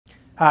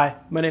Hi,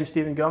 my name is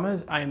Steven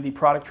Gomez. I am the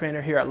product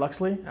trainer here at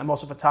Luxli. I'm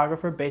also a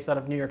photographer based out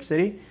of New York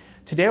City.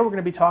 Today we're going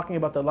to be talking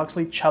about the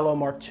Luxli Cello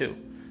Mark II.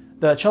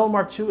 The Cello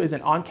Mark II is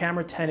an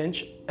on-camera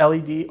 10-inch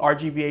LED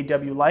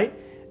RGBAW light,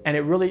 and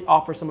it really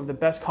offers some of the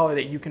best color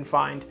that you can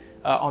find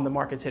on the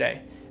market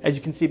today. As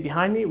you can see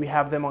behind me, we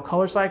have them on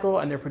color cycle,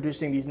 and they're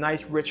producing these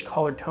nice rich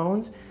colored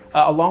tones.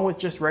 Along with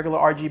just regular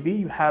RGB,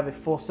 you have a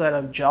full set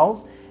of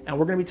gels, and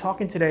we're going to be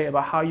talking today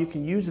about how you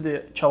can use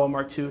the Cello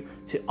Mark II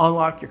to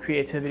unlock your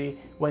creativity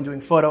when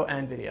doing photo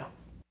and video.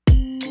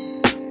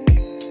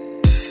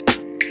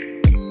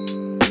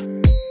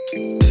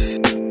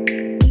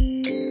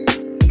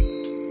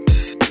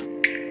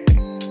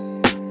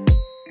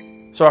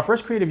 So our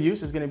first creative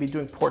use is going to be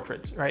doing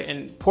portraits, right?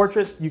 And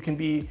portraits, you can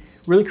be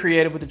really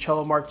creative with the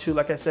Cello Mark II.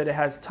 Like I said, it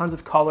has tons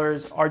of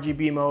colors,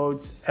 RGB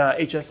modes,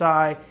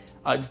 HSI,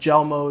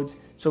 gel modes.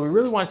 So we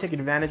really want to take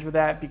advantage of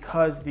that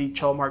because the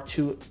Cello Mark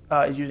II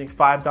is using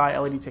 5-dye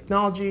LED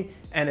technology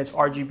and it's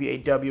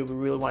RGBAW. We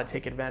really want to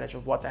take advantage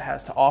of what that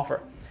has to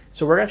offer.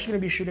 So we're actually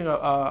going to be shooting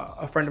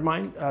a friend of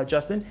mine,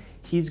 Justin.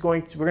 We're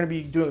going to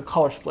be doing a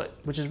color split,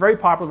 which is very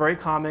popular, very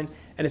common,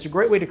 and it's a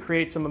great way to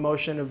create some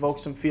emotion, evoke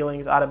some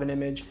feelings out of an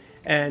image.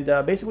 And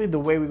basically the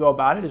way we go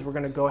about it is we're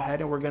going to go ahead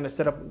and we're going to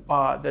set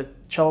up the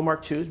Cello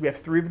Mark IIs. We have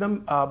 3 of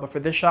them, but for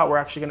this shot we're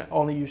actually going to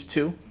only use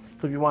 2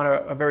 because we want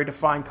a very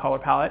defined color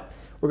palette.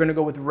 We're going to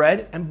go with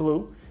red and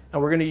blue,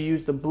 and we're going to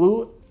use the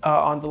blue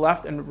on the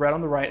left and red on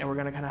the right, and we're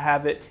going to kind of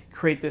have it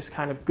create this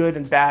kind of good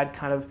and bad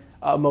kind of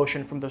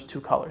emotion from those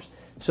 2 colors.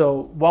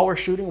 So while we're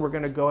shooting, we're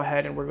going to go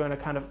ahead and we're going to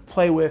kind of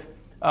play with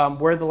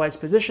where the light's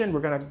positioned. We're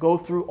going to go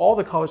through all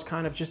the colors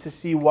kind of just to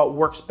see what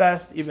works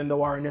best, even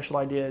though our initial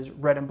idea is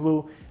red and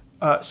blue.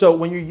 So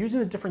when you're using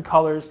the different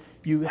colors,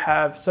 you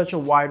have such a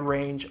wide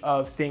range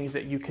of things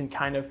that you can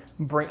kind of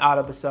bring out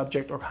of the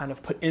subject or kind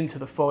of put into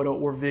the photo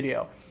or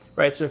video,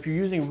 right? So if you're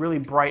using really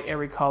bright,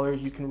 airy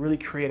colors, you can really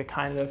create a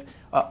kind of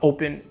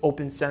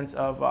open sense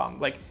of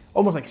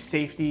almost like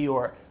safety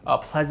or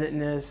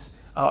pleasantness.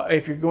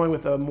 If you're going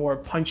with a more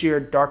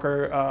punchier,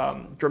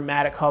 darker,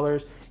 dramatic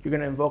colors, you're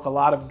going to invoke a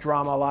lot of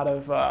drama, a lot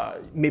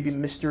of maybe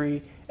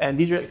mystery. And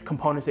these are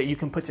components that you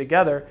can put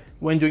together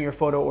when doing your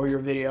photo or your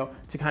video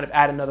to kind of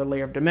add another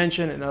layer of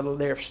dimension, another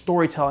layer of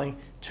storytelling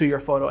to your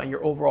photo and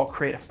your overall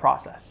creative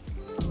process.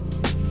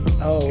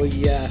 Oh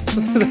yes,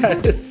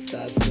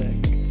 that's sick.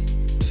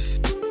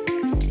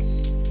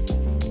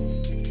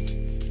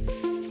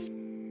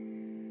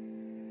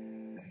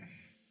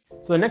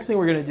 So the next thing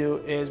we're going to do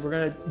is we're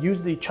going to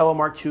use the Cello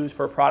Mark IIs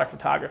for product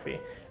photography.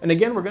 And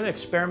again, we're going to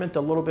experiment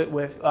a little bit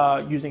with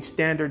using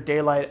standard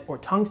daylight or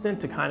tungsten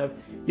to kind of,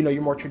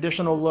 your more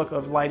traditional look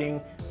of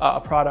lighting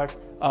a product.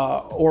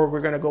 Or we're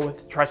going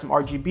to try some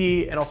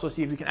RGB and also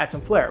see if we can add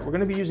some flare. We're going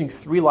to be using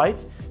 3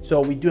 lights,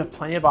 so we do have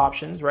plenty of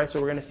options, right? So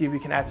we're going to see if we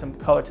can add some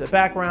color to the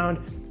background,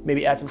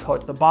 maybe add some color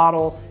to the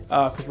bottle,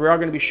 because we are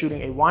going to be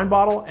shooting a wine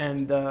bottle,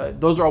 and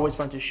those are always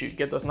fun to shoot.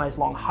 Get those nice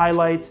long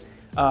highlights.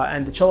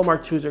 And the Cello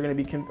Mark IIs are going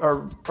to be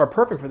are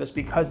perfect for this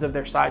because of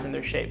their size and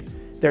their shape.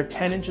 They're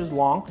 10 inches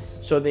long,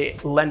 so they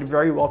lend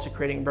very well to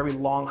creating very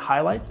long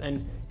highlights.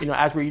 And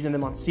as we're using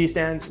them on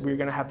C-stands, we're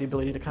going to have the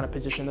ability to kind of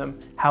position them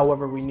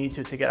however we need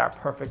to get our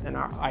perfect and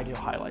our ideal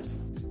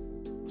highlights.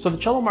 So the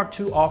Cello Mark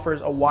II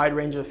offers a wide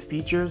range of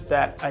features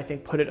that I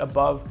think put it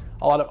above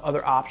a lot of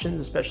other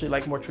options, especially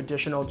like more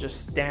traditional,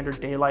 just standard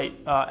daylight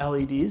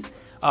LEDs.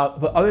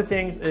 But other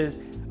things is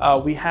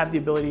we have the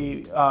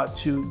ability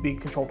to be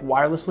controlled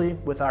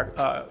wirelessly with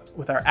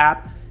our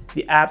app.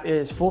 The app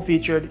is full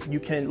featured. You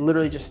can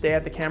literally just stay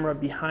at the camera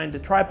behind the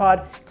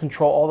tripod,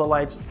 control all the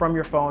lights from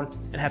your phone,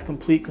 and have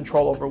complete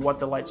control over what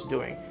the light's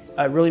doing.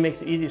 It really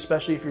makes it easy,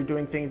 especially if you're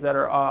doing things that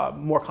are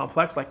more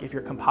complex, like if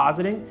you're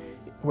compositing,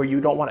 where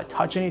you don't want to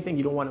touch anything,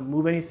 you don't want to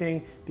move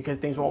anything because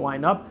things won't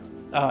line up.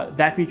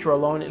 That feature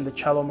alone in the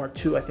Cello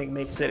Mark II, I think,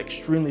 makes it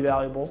extremely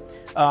valuable.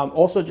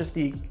 Also, just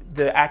the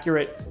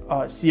accurate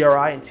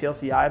CRI and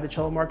TLCI of the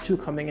Cello Mark II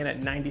coming in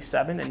at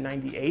 97 and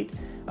 98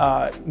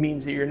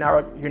 means that you're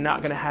not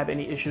going to have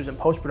any issues in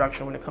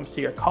post-production when it comes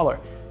to your color.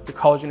 Your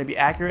color is going to be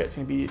accurate, it's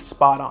going to be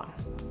spot on.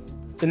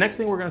 The next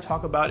thing we're going to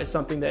talk about is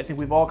something that I think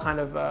we've all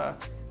kind of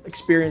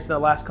experienced in the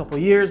last couple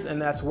of years,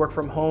 and that's work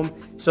from home.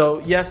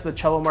 So yes, the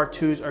Cello Mark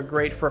IIs are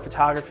great for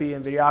photography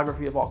and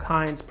videography of all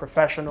kinds,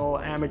 professional,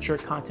 amateur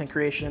content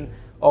creation,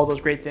 all those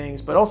great things.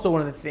 But also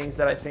one of the things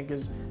that I think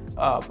is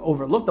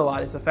overlooked a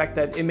lot is the fact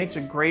that it makes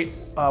a great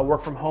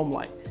work from home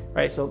light,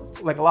 right? So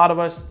like a lot of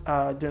us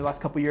during the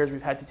last couple of years,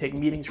 we've had to take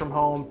meetings from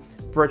home,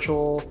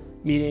 virtual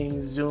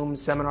meetings, Zoom,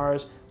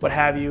 seminars, what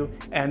have you.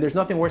 And there's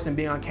nothing worse than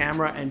being on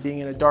camera and being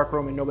in a dark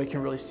room and nobody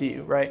can really see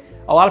you, right?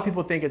 A lot of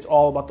people think it's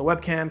all about the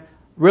webcam.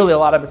 Really, a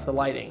lot of it's the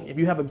lighting. If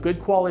you have a good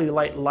quality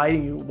light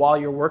lighting you while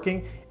you're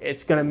working,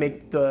 it's gonna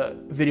make the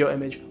video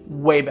image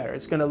way better.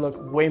 It's gonna look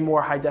way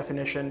more high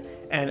definition.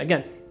 And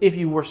again, if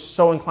you were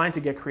so inclined to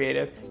get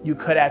creative, you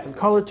could add some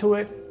color to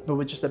it, but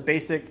with just a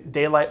basic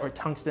daylight or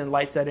tungsten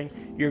light setting,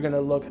 you're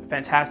gonna look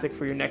fantastic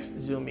for your next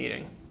Zoom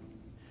meeting.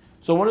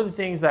 So one of the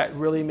things that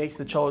really makes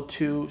the Cello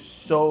 2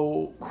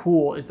 so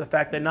cool is the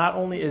fact that not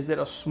only is it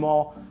a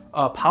small,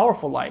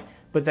 powerful light,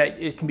 but that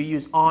it can be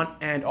used on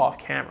and off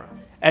camera.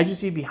 As you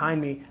see behind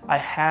me, I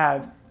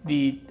have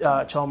the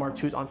Cello Mark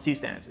 2s on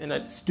C-stands in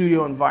a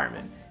studio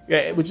environment,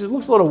 which just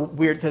looks a little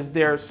weird because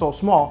they're so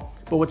small.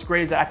 But what's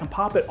great is that I can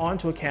pop it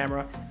onto a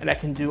camera and I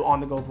can do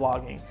on-the-go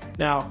vlogging.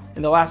 Now,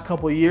 in the last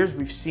couple of years,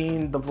 we've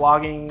seen the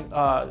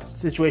vlogging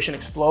situation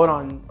explode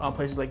on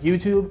places like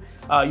YouTube.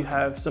 You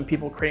have some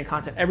people creating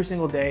content every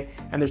single day,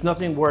 and there's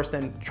nothing worse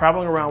than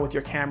traveling around with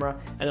your camera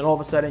and then all of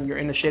a sudden you're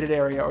in a shaded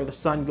area or the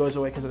sun goes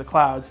away because of the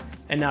clouds,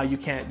 and now you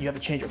have to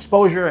change your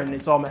exposure and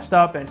it's all messed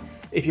up. And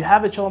if you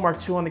have the Cello Mark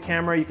 2 on the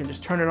camera, you can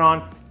just turn it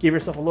on, give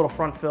yourself a little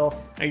front fill,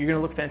 and you're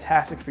gonna look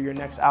fantastic for your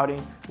next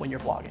outing when you're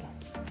vlogging.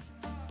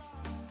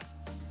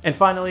 And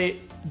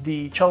finally,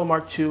 the Cello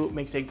Mark 2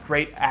 makes a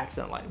great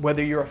accent light.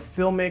 Whether you're a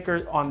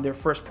filmmaker on their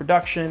first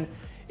production,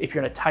 if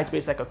you're in a tight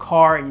space like a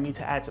car and you need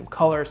to add some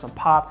color, some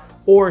pop,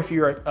 or if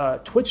you're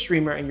a Twitch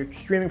streamer and you're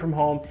streaming from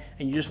home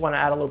and you just want to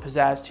add a little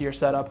pizzazz to your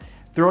setup,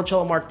 throw a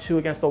Cello Mark 2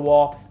 against the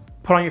wall,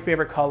 put on your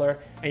favorite color,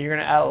 and you're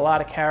going to add a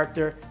lot of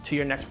character to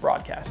your next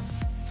broadcast.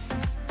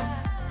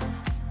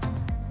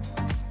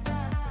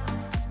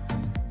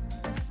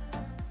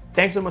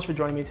 Thanks so much for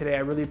joining me today. I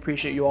really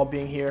appreciate you all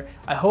being here.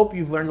 I hope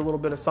you've learned a little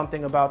bit of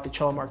something about the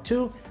Cello Mark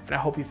 2, and I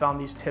hope you found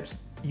these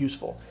tips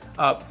useful.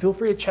 Feel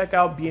free to check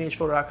out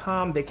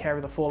bnhphoto.com. They carry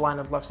the full line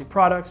of Luxli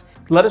products.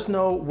 Let us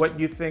know what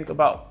you think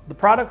about the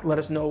product. Let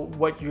us know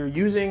what you're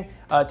using.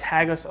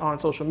 Tag us on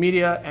social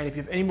media. And if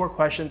you have any more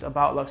questions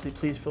about Luxli,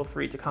 please feel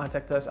free to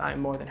contact us.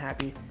 I'm more than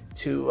happy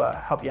to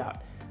help you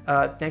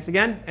out. Thanks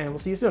again, and we'll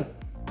see you soon.